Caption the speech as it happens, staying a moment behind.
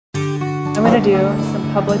I'm gonna do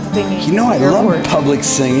some public singing. You know, I love public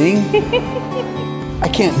singing. I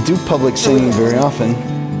can't do public singing very often.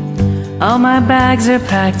 All my bags are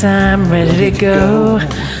packed, I'm ready to go.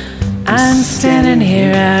 I'm standing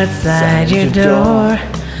here outside your door.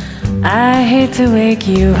 I hate to wake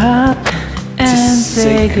you up and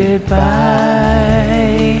say goodbye,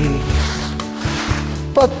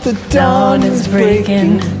 but the dawn is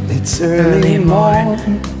breaking. It's early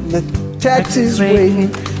morn. The taxi's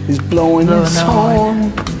waiting. He's blowing his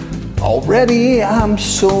horn. Already I'm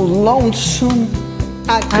so lonesome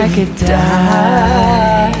I could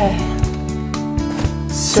die.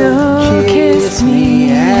 So kiss me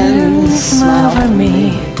and smile for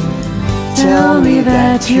me. Tell me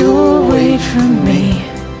that you'll wait for me.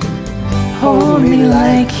 Hold me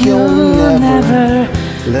like you'll never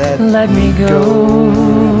let me go.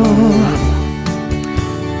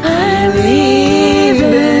 I'm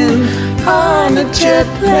leaving on a jet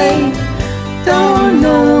plane. Don't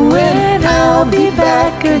know when I'll be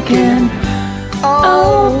back again.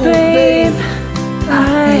 Oh babe,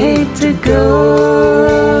 I hate to go.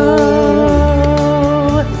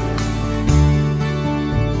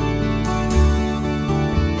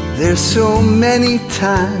 There's so many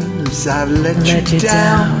times I've let you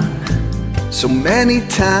down. So many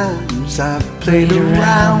times I've played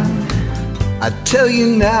around. I tell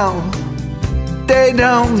you now, they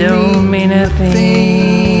don't mean a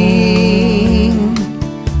thing.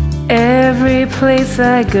 Every place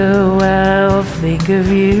I go, I'll think of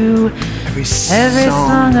you. Every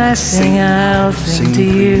song I sing, I'll sing to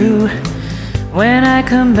you. When I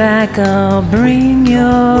come back, I'll bring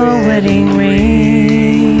your wedding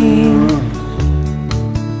ring.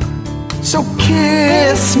 So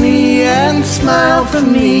kiss me and smile for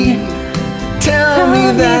me. Tell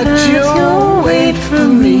me that you'll wait for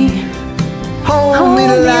me. Hold me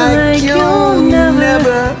like you'll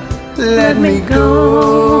never let me go.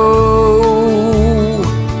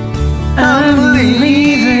 I'm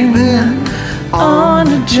leaving on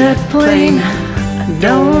a jet plane. I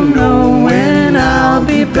don't know when I'll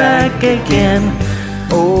be back again.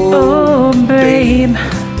 Oh babe,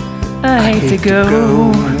 I hate to go.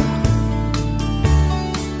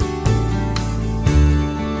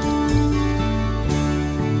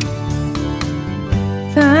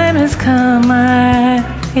 Time has come, I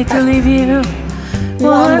hate to leave you.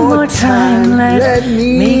 One more time, let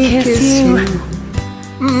me kiss you.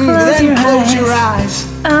 Close your eyes,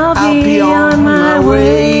 I'll be on my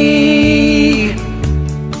way.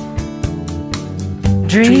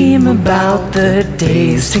 Dream about the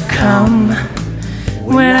days to come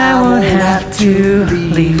when I won't have to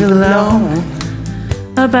leave alone.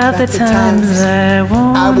 About the times I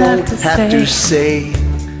won't have to say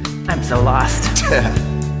I'm so lost.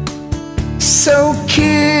 So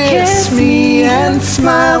kiss me and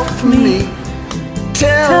smile for me.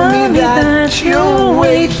 Tell me that you'll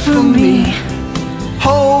wait for me.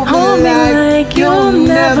 Hold me like you'll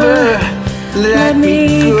never let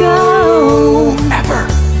me go. Ever.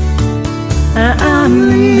 I'm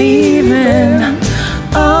leaving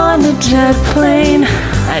on a jet plane.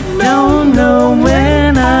 I don't know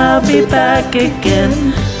when I'll be back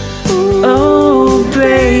again. Oh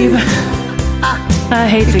babe, I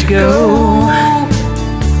hate to go.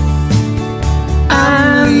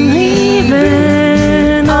 I'm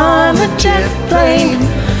leaving on a jet plane.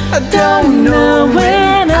 I don't know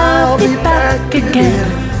when I'll be back again.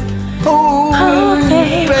 Oh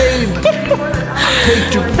babe,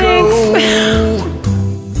 hate to go.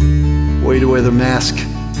 Way to wear the mask.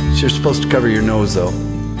 You're supposed to cover your nose though.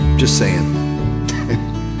 Just saying.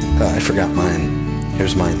 I forgot mine.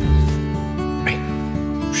 Here's mine.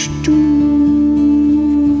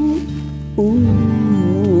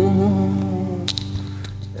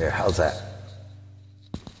 There, how's that?